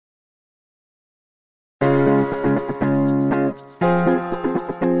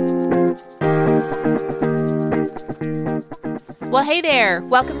Well, hey there.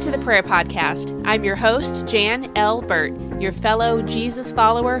 Welcome to the Prayer Podcast. I'm your host, Jan L. Burt, your fellow Jesus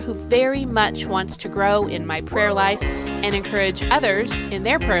follower who very much wants to grow in my prayer life and encourage others in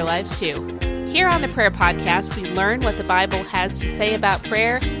their prayer lives too. Here on the Prayer Podcast, we learn what the Bible has to say about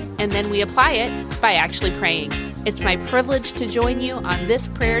prayer, and then we apply it by actually praying. It's my privilege to join you on this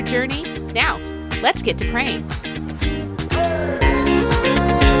prayer journey. Now, let's get to praying.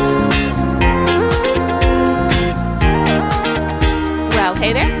 Well,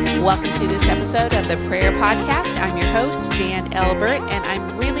 hey there. Welcome to this episode of the Prayer Podcast. I'm your host, Jan L. Burt, and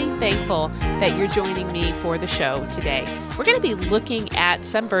I'm really thankful that you're joining me for the show today. We're going to be looking at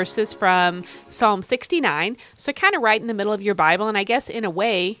some verses from Psalm 69, so kind of right in the middle of your Bible, and I guess in a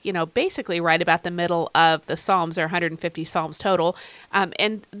way, basically right about the middle of the Psalms. There are 150 Psalms total,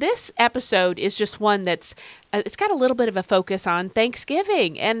 and this episode is just one that's, it's got a little bit of a focus on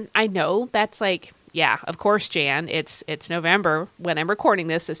Thanksgiving, and I know that's like, yeah, of course, Jan, it's November. When I'm recording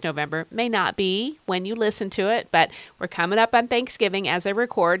this, it's November. May not be when you listen to it, but we're coming up on Thanksgiving as I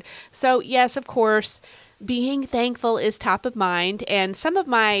record. So yes, of course, being thankful is top of mind. And some of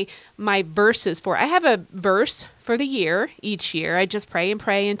my verses I have a verse for the year, each year. I just pray and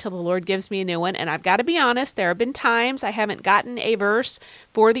pray until the Lord gives me a new one. And I've got to be honest, there have been times I haven't gotten a verse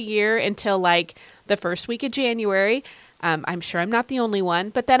for the year until like the first week of January. I'm sure I'm not the only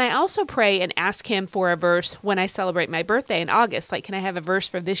one, but then I also pray and ask him for a verse when I celebrate my birthday in August. Like, can I have a verse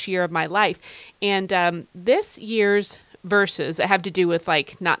for this year of my life? And this year's verses have to do with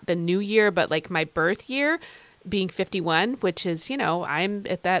like not the new year, but like my birth year being 51, which is, I'm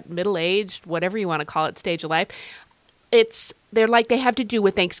at that middle-aged, whatever you want to call it, stage of life. They have to do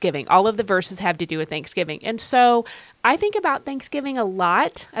with Thanksgiving. All of the verses have to do with Thanksgiving. And so I think about Thanksgiving a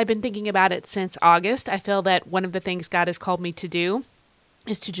lot. I've been thinking about it since August. I feel that one of the things God has called me to do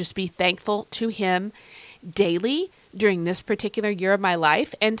is to just be thankful to Him daily during this particular year of my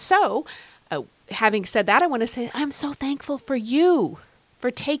life. And so, having said that, I want to say I'm so thankful for you,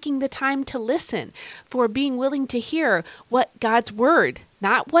 for taking the time to listen, for being willing to hear what God's Word,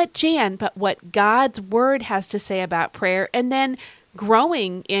 not what Jan, but what God's Word has to say about prayer, and then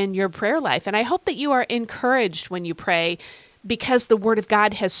growing in your prayer life. And I hope that you are encouraged when you pray because the Word of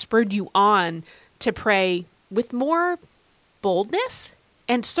God has spurred you on to pray with more boldness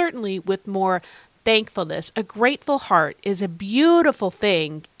and certainly with more thankfulness. A grateful heart is a beautiful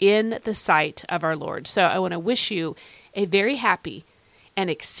thing in the sight of our Lord. So I want to wish you a very happy and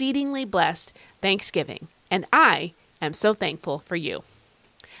exceedingly blessed Thanksgiving. And I am so thankful for you.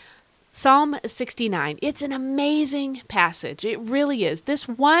 Psalm 69, it's an amazing passage. It really is. This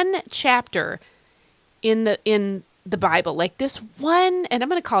one chapter in the Bible, like this one, and I'm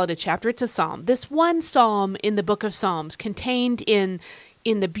going to call it a chapter, it's a psalm. This one psalm in the book of Psalms contained in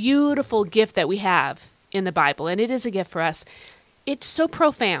the beautiful gift that we have in the Bible, and it is a gift for us. It's so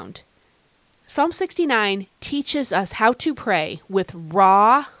profound. Psalm 69 teaches us how to pray with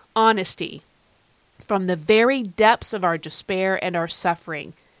raw honesty from the very depths of our despair and our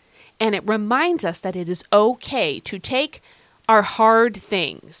suffering. And it reminds us that it is okay to take our hard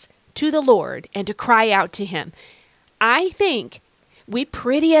things to the Lord and to cry out to Him. I think we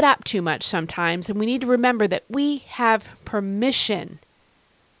pretty it up too much sometimes, and we need to remember that we have permission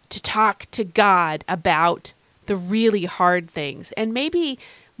to talk to God about the really hard things. And maybe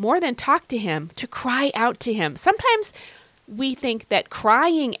more than talk to Him, to cry out to Him. Sometimes we think that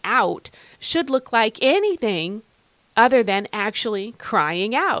crying out should look like anything other than actually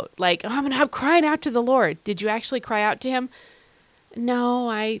crying out. Like, I'm crying out to the Lord. Did you actually cry out to Him? No,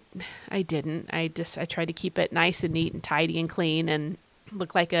 I didn't. I tried to keep it nice and neat and tidy and clean and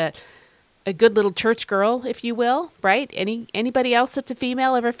look like a good little church girl, if you will, right? Anybody else that's a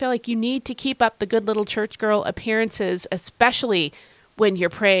female ever feel like you need to keep up the good little church girl appearances, especially when you're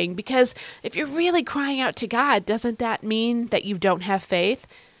praying? Because if you're really crying out to God, doesn't that mean that you don't have faith?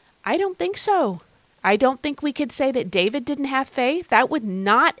 I don't think so. I don't think we could say that David didn't have faith. That would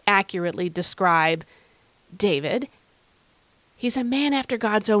not accurately describe David. He's a man after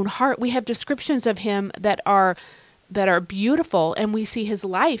God's own heart. We have descriptions of him that are beautiful, and we see his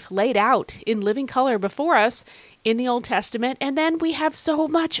life laid out in living color before us in the Old Testament. And then we have so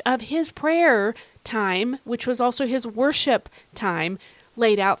much of his prayer time, which was also his worship time,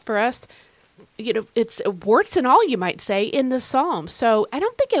 laid out for us. It's warts and all, you might say, in the Psalms. So I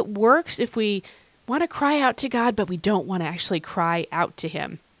don't think it works if we want to cry out to God, but we don't want to actually cry out to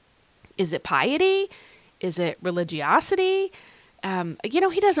Him. Is it piety? Is it religiosity?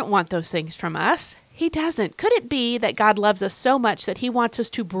 He doesn't want those things from us. He doesn't. Could it be that God loves us so much that He wants us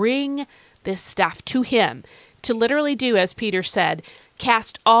to bring this stuff to Him, to literally do as Peter said,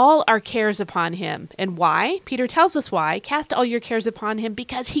 cast all our cares upon him. And why? Peter tells us why. Cast all your cares upon him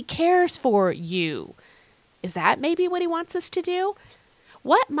because he cares for you. Is that maybe what he wants us to do?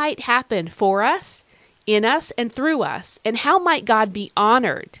 What might happen for us, in us, and through us? And how might God be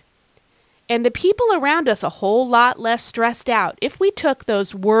honored? And the people around us a whole lot less stressed out if we took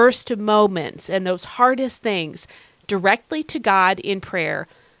those worst moments and those hardest things directly to God in prayer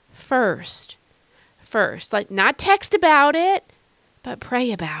first. Like not text about it, but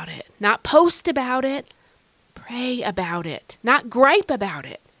pray about it. Not post about it, pray about it. Not gripe about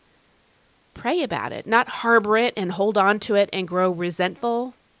it, pray about it. Not harbor it and hold on to it and grow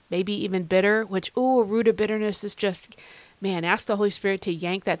resentful, maybe even bitter, which, a root of bitterness is just, man, ask the Holy Spirit to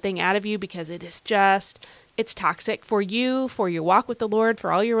yank that thing out of you because it is just, it's toxic for you, for your walk with the Lord,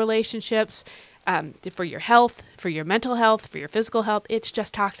 for all your relationships, for your health, for your mental health, for your physical health. It's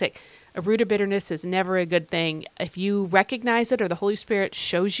just toxic. A root of bitterness is never a good thing. If you recognize it or the Holy Spirit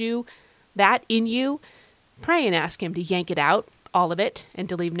shows you that in you, pray and ask him to yank it out, all of it, and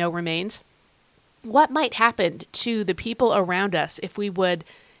to leave no remains. What might happen to the people around us if we would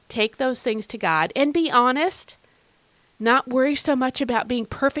take those things to God and be honest, not worry so much about being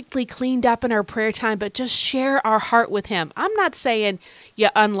perfectly cleaned up in our prayer time, but just share our heart with him. I'm not saying you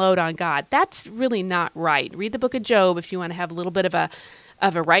unload on God. That's really not right. Read the book of Job if you want to have a little bit of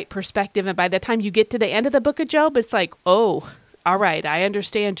a right perspective. And by the time you get to the end of the book of Job, it's like, oh, all right, I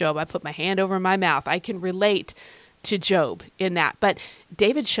understand Job. I put my hand over my mouth. I can relate to Job in that. But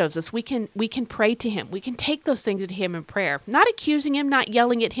David shows us we can pray to him. We can take those things to him in prayer, not accusing him, not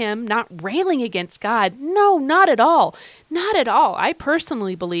yelling at him, not railing against God. No, not at all. Not at all. I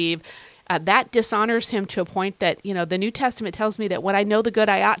personally believe that dishonors him to a point that, the New Testament tells me that when I know the good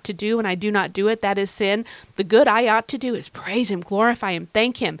I ought to do and I do not do it, that is sin. The good I ought to do is praise him, glorify him,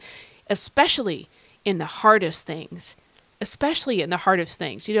 thank him, especially in the hardest things. Especially in the hardest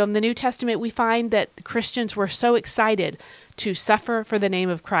things. In the New Testament, we find that Christians were so excited to suffer for the name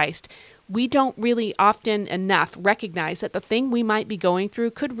of Christ. We don't really often enough recognize that the thing we might be going through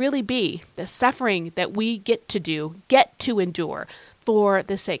could really be the suffering that we get to endure for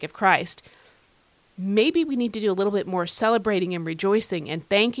the sake of Christ. Maybe we need to do a little bit more celebrating and rejoicing and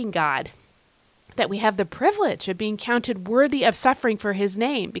thanking God that we have the privilege of being counted worthy of suffering for his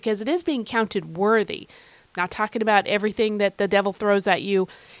name, because it is being counted worthy. Not talking about everything that the devil throws at you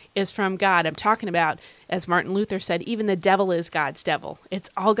is from God. I'm talking about, as Martin Luther said, even the devil is God's devil. It's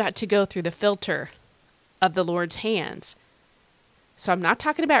all got to go through the filter of the Lord's hands. So I'm not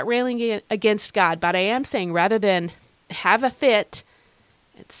talking about railing against God, but I am saying rather than have a fit,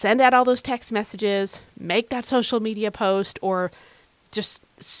 send out all those text messages, make that social media post, or just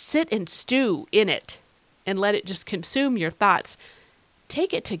sit and stew in it and let it just consume your thoughts.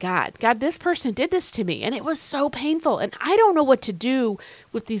 Take it to God. God, this person did this to me, and it was so painful, and I don't know what to do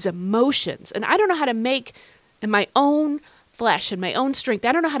with these emotions, and I don't know how to make in my own flesh and my own strength,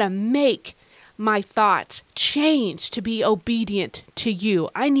 I don't know how to make my thoughts change to be obedient to you.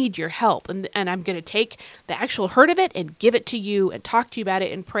 I need your help, and I'm going to take the actual hurt of it and give it to you and talk to you about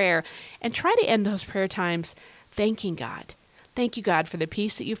it in prayer, and try to end those prayer times thanking God. Thank you, God, for the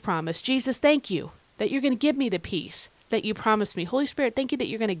peace that you've promised. Jesus, thank you that you're going to give me the peace that you promised me. Holy Spirit, thank you that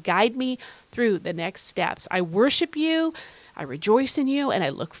you're going to guide me through the next steps. I worship you, I rejoice in you, and I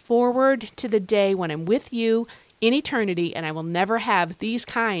look forward to the day when I'm with you in eternity, and I will never have these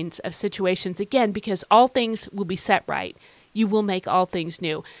kinds of situations again, because all things will be set right. You will make all things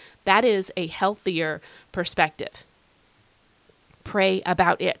new. That is a healthier perspective. Pray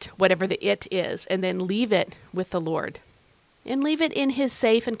about it, whatever the it is, and then leave it with the Lord. And leave it in his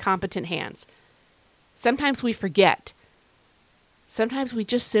safe and competent hands. Sometimes we forget. Sometimes we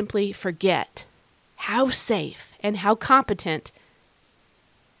just simply forget how safe and how competent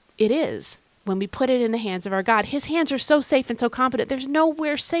it is when we put it in the hands of our God. His hands are so safe and so competent. There's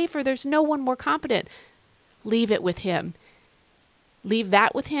nowhere safer. There's no one more competent. Leave it with him. Leave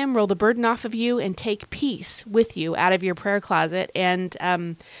that with him. Roll the burden off of you and take peace with you out of your prayer closet. And,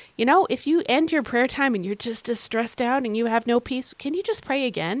 if you end your prayer time and you're just as stressed out and you have no peace, can you just pray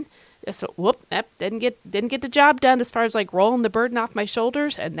again? So, didn't get the job done as far as like rolling the burden off my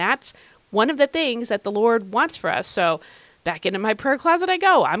shoulders. And that's one of the things that the Lord wants for us. So back into my prayer closet I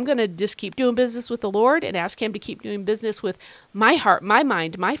go. I'm going to just keep doing business with the Lord and ask him to keep doing business with my heart, my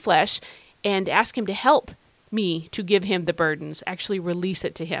mind, my flesh, and ask him to help me to give him the burdens, actually release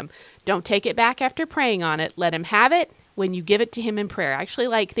it to him. Don't take it back after praying on it. Let him have it when you give it to him in prayer.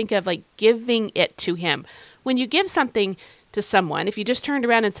 Actually, think of giving it to him. When you give something to someone, if you just turned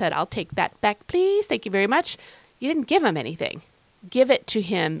around and said, I'll take that back, please, thank you very much, you didn't give him anything. Give it to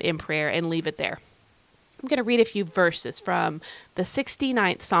him in prayer and leave it there. I'm going to read a few verses from the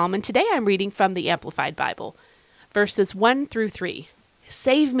 69th Psalm, and today I'm reading from the Amplified Bible, verses 1 through 3.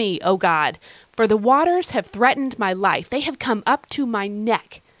 Save me, O God, for the waters have threatened my life. They have come up to my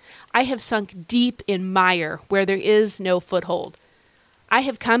neck. I have sunk deep in mire where there is no foothold. I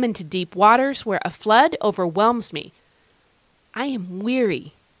have come into deep waters where a flood overwhelms me. I am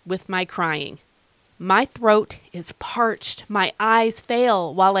weary with my crying. My throat is parched. My eyes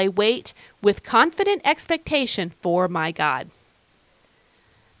fail while I wait with confident expectation for my God.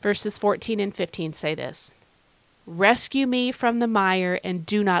 Verses 14 and 15 say this. Rescue me from the mire and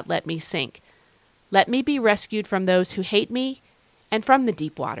do not let me sink. Let me be rescued from those who hate me and from the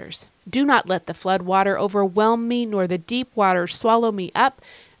deep waters. Do not let the floodwater overwhelm me, nor the deep waters swallow me up,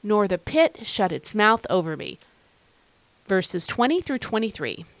 nor the pit shut its mouth over me. Verses 20 through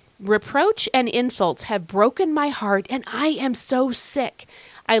 23. Reproach and insults have broken my heart, and I am so sick.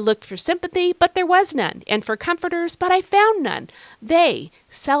 I looked for sympathy, but there was none, and for comforters, but I found none. They,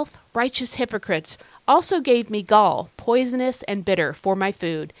 self-righteous hypocrites, also gave me gall, poisonous and bitter, for my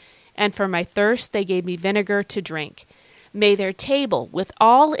food, and for my thirst they gave me vinegar to drink. May their table, with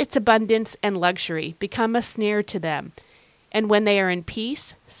all its abundance and luxury, become a snare to them. And when they are in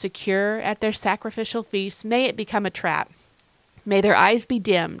peace, secure at their sacrificial feasts, may it become a trap. May their eyes be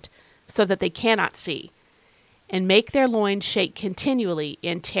dimmed, so that they cannot see, and make their loins shake continually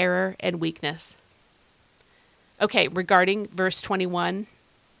in terror and weakness. Okay, regarding verse 21,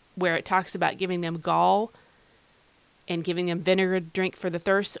 where it talks about giving them gall and giving them vinegar to drink for the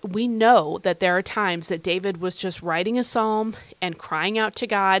thirst, we know that there are times that David was just writing a psalm and crying out to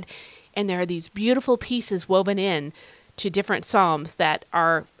God, and there are these beautiful pieces woven in to different psalms that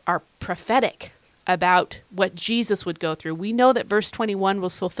are prophetic about what Jesus would go through. We know that verse 21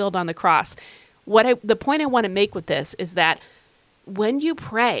 was fulfilled on the cross. The point I want to make with this is that when you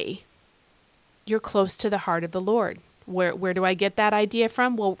pray, you're close to the heart of the Lord. Where do I get that idea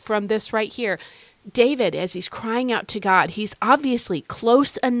from? Well, from this right here. David, as he's crying out to God, he's obviously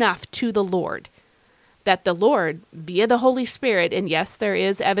close enough to the Lord that the Lord, via the Holy Spirit, and yes, there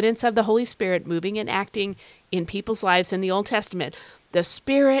is evidence of the Holy Spirit moving and acting in people's lives in the Old Testament, the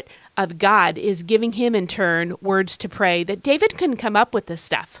Spirit of God is giving him in turn words to pray that David couldn't come up with this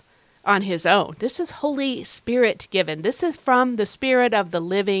stuff on his own. This is Holy Spirit given. This is from the Spirit of the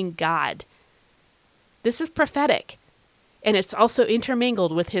living God. This is prophetic, and it's also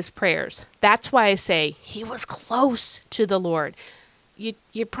intermingled with his prayers. That's why I say he was close to the Lord.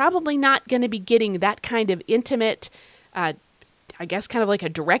 You're probably not going to be getting that kind of intimate, I guess kind of like a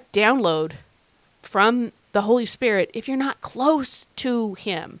direct download from the Holy Spirit if you're not close to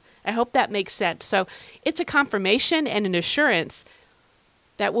him. I hope that makes sense. So it's a confirmation and an assurance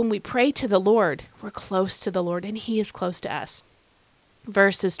that when we pray to the Lord, we're close to the Lord and he is close to us.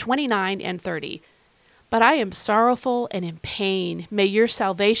 Verses 29 and 30. But I am sorrowful and in pain. May your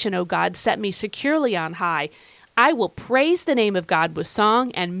salvation, O God, set me securely on high. I will praise the name of God with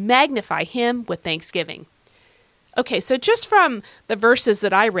song and magnify him with thanksgiving. Okay, so just from the verses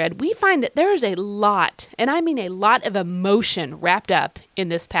that I read, we find that there is a lot, and I mean a lot of emotion wrapped up in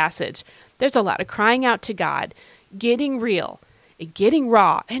this passage. There's a lot of crying out to God, getting real, getting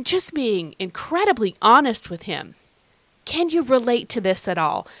raw, and just being incredibly honest with him. Can you relate to this at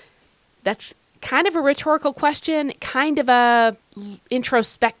all? That's kind of a rhetorical question, kind of a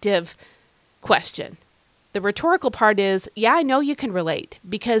introspective question. The rhetorical part is, yeah, I know you can relate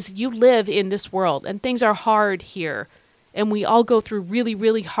because you live in this world and things are hard here and we all go through really,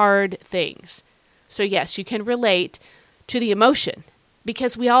 really hard things. So yes, you can relate to the emotion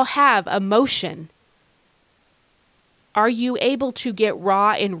because we all have emotion. Are you able to get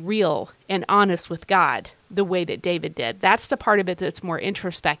raw and real and honest with God the way that David did? That's the part of it that's more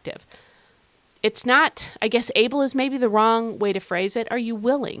introspective. It's not, I guess able is maybe the wrong way to phrase it. Are you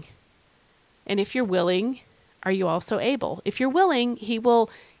willing? And if you're willing, are you also able? If you're willing, he will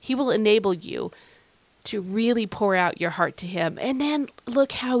enable you to really pour out your heart to him. And then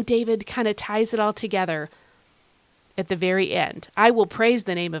look how David kind of ties it all together at the very end. I will praise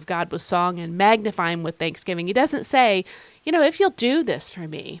the name of God with song and magnify him with thanksgiving. He doesn't say, if you'll do this for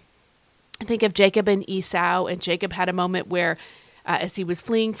me. I think of Jacob and Esau, and Jacob had a moment where as he was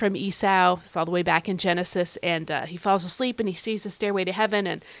fleeing from Esau, it's all the way back in Genesis, and he falls asleep and he sees the stairway to heaven,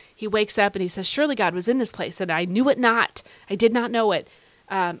 and he wakes up and he says, surely God was in this place, and I knew it not. I did not know it.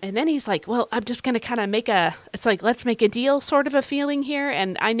 And then he's like, well, I'm just going to kind of it's like, let's make a deal sort of a feeling here.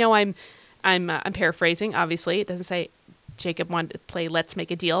 And I know I'm paraphrasing, obviously. It doesn't say Jacob wanted to play let's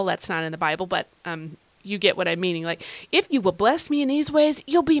make a deal. That's not in the Bible, but you get what I'm meaning. Like, if you will bless me in these ways,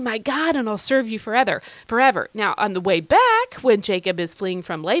 you'll be my God and I'll serve you forever. Now, on the way back, when Jacob is fleeing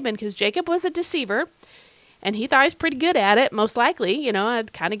from Laban, because Jacob was a deceiver, And he thought he was pretty good at it, most likely.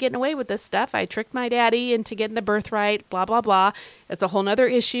 I'd kind of getting away with this stuff. I tricked my daddy into getting the birthright, blah, blah, blah. It's a whole nother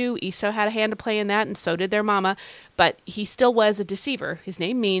issue. Esau had a hand to play in that, and so did their mama. But he still was a deceiver. His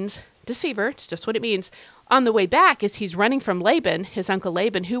name means deceiver. It's just what it means. On the way back, as he's running from Laban, his uncle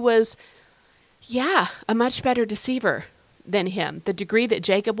Laban, who was, a much better deceiver than him. The degree that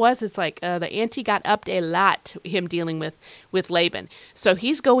Jacob was, it's like the ante got upped a lot, him dealing with Laban. So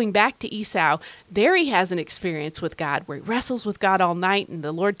he's going back to Esau. There he has an experience with God where he wrestles with God all night and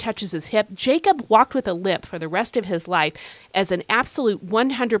the Lord touches his hip. Jacob walked with a limp for the rest of his life as an absolute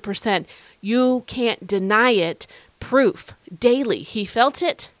 100%, you can't deny it, proof daily. He felt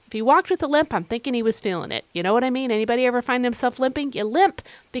it. If he walked with a limp, I'm thinking he was feeling it. You know what I mean? Anybody ever find themselves limping? You limp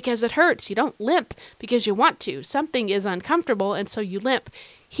because it hurts. You don't limp because you want to. Something is uncomfortable, and so you limp.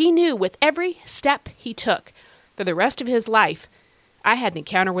 He knew with every step he took for the rest of his life, I had an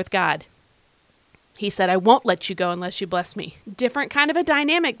encounter with God. He said, I won't let you go unless you bless me. Different kind of a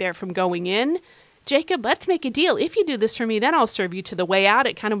dynamic there from going in. Jacob, let's make a deal. If you do this for me, then I'll serve you to the way out.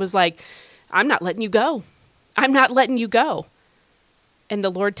 It kind of was like, I'm not letting you go. I'm not letting you go. And the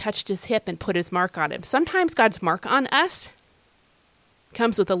Lord touched his hip and put his mark on him. Sometimes God's mark on us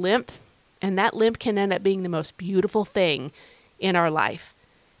comes with a limp, and that limp can end up being the most beautiful thing in our life.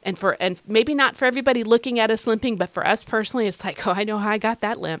 And maybe not for everybody looking at us limping, but for us personally, it's like, I know how I got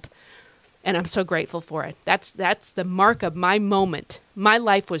that limp. And I'm so grateful for it. That's the mark of my moment. My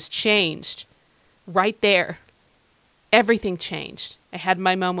life was changed right there. Everything changed. I had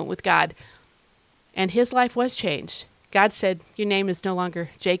my moment with God, and his life was changed. God said, your name is no longer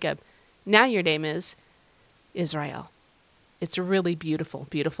Jacob. Now your name is Israel. It's a really beautiful,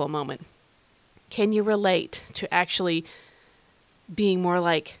 beautiful moment. Can you relate to actually being more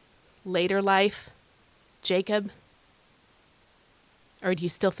like later life Jacob? Or do you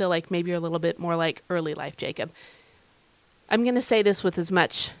still feel like maybe you're a little bit more like early life Jacob? I'm going to say this with as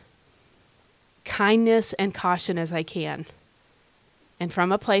much kindness and caution as I can, and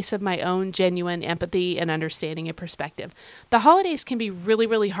from a place of my own genuine empathy and understanding and perspective. The holidays can be really,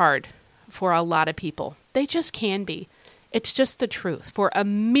 really hard for a lot of people. They just can be. It's just the truth. For a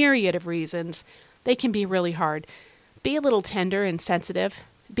myriad of reasons, they can be really hard. Be a little tender and sensitive.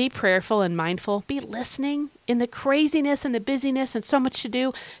 Be prayerful and mindful. Be listening in the craziness and the busyness and so much to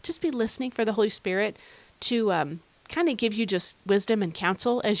do. Just be listening for the Holy Spirit to kind of give you just wisdom and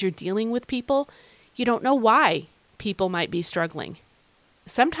counsel as you're dealing with people. You don't know why people might be struggling.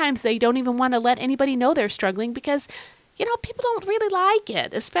 Sometimes they don't even want to let anybody know they're struggling because, people don't really like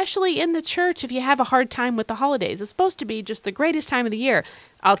it, especially in the church if you have a hard time with the holidays. It's supposed to be just the greatest time of the year.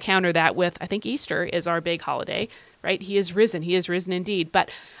 I'll counter that with, I think Easter is our big holiday, right? He is risen. He is risen indeed.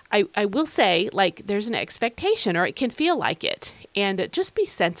 But I will say, there's an expectation, or it can feel like it. And just be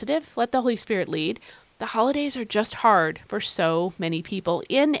sensitive. Let the Holy Spirit lead. The holidays are just hard for so many people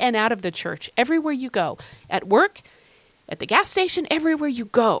in and out of the church, everywhere you go, at work, at the gas station, everywhere you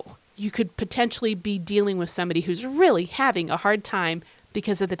go, you could potentially be dealing with somebody who's really having a hard time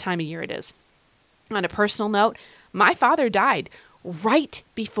because of the time of year it is. On a personal note, my father died right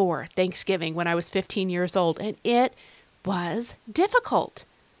before Thanksgiving when I was 15 years old, and it was difficult.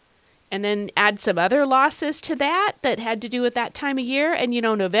 And then add some other losses to that had to do with that time of year. And,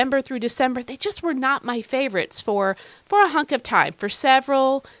 November through December, they just were not my favorites for a hunk of time, for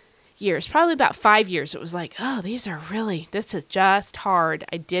several years, probably about 5 years. It was like, this is just hard.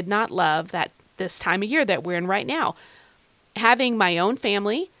 I did not love this time of year that we're in right now. Having my own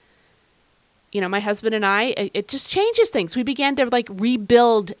family, my husband and I, it just changes things. We began to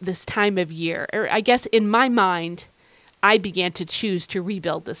rebuild this time of year. Or I guess in my mind, I began to choose to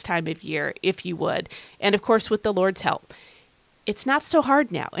rebuild this time of year, if you would. And of course, with the Lord's help, it's not so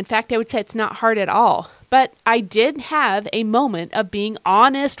hard now. In fact, I would say it's not hard at all. But I did have a moment of being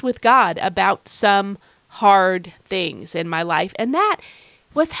honest with God about some hard things in my life. And that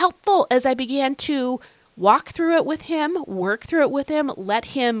was helpful as I began to walk through it with him, work through it with him, let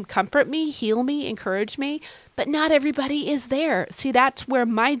him comfort me, heal me, encourage me. But not everybody is there. See, that's where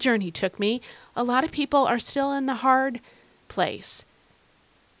my journey took me. A lot of people are still in the hard place.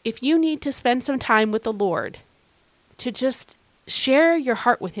 If you need to spend some time with the Lord, to just share your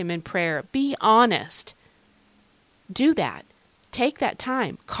heart with him in prayer, be honest. Do that. Take that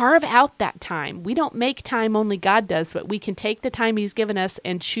time. Carve out that time. We don't make time, only God does, but we can take the time he's given us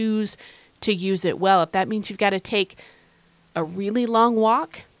and choose to use it well. If that means you've got to take a really long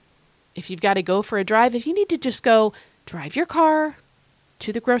walk, if you've got to go for a drive, if you need to just go drive your car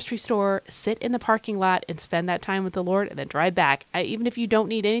to the grocery store, sit in the parking lot and spend that time with the Lord and then drive back. Even if you don't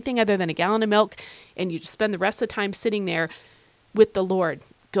need anything other than a gallon of milk and you just spend the rest of the time sitting there with the Lord,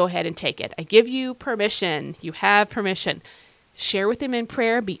 go ahead and take it. I give you permission. You have permission. Share with him in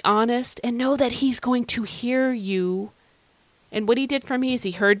prayer, be honest, and know that he's going to hear you. And what he did for me is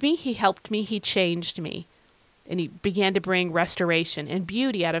he heard me, he helped me, he changed me. And he began to bring restoration and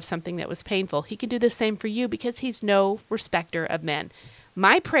beauty out of something that was painful. He can do the same for you because he's no respecter of men.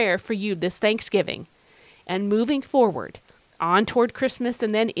 My prayer for you this Thanksgiving and moving forward on toward Christmas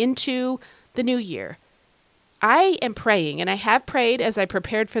and then into the new year, I am praying, and I have prayed as I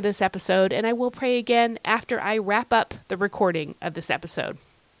prepared for this episode, and I will pray again after I wrap up the recording of this episode.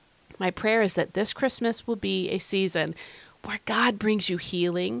 My prayer is that this Christmas will be a season where God brings you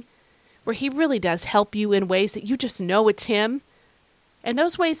healing, where he really does help you in ways that you just know it's him. And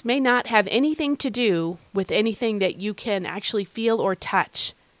those ways may not have anything to do with anything that you can actually feel or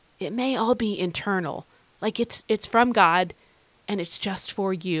touch. It may all be internal, like it's from God, and it's just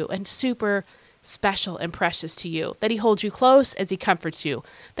for you, and super special and precious to you, that he holds you close as he comforts you,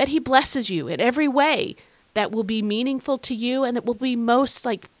 that he blesses you in every way that will be meaningful to you and that will be most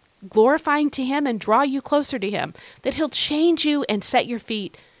glorifying to him and draw you closer to him, that he'll change you and set your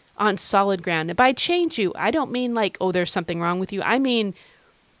feet on solid ground. And by change you, I don't mean there's something wrong with you. I mean,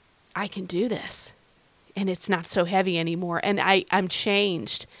 I can do this and it's not so heavy anymore. And I'm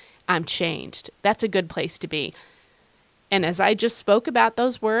changed. I'm changed. That's a good place to be. And as I just spoke about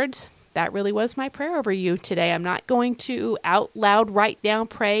those words, that really was my prayer over you today. I'm not going to out loud write down,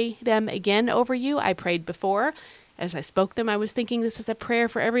 pray them again over you. I prayed before. As I spoke them, I was thinking this is a prayer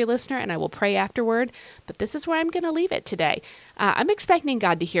for every listener, and I will pray afterward. But this is where I'm going to leave it today. I'm expecting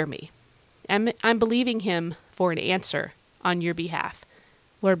God to hear me. I'm believing him for an answer on your behalf.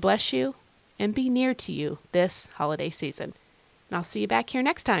 Lord bless you and be near to you this holiday season. And I'll see you back here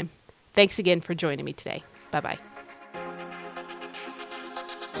next time. Thanks again for joining me today. Bye-bye.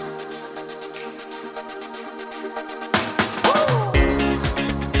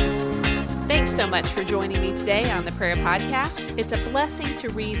 Thanks so much for joining me today on the Prayer Podcast. It's a blessing to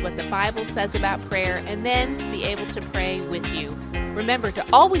read what the Bible says about prayer and then to be able to pray with you. Remember to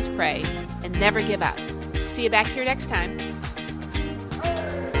always pray and never give up. See you back here next time.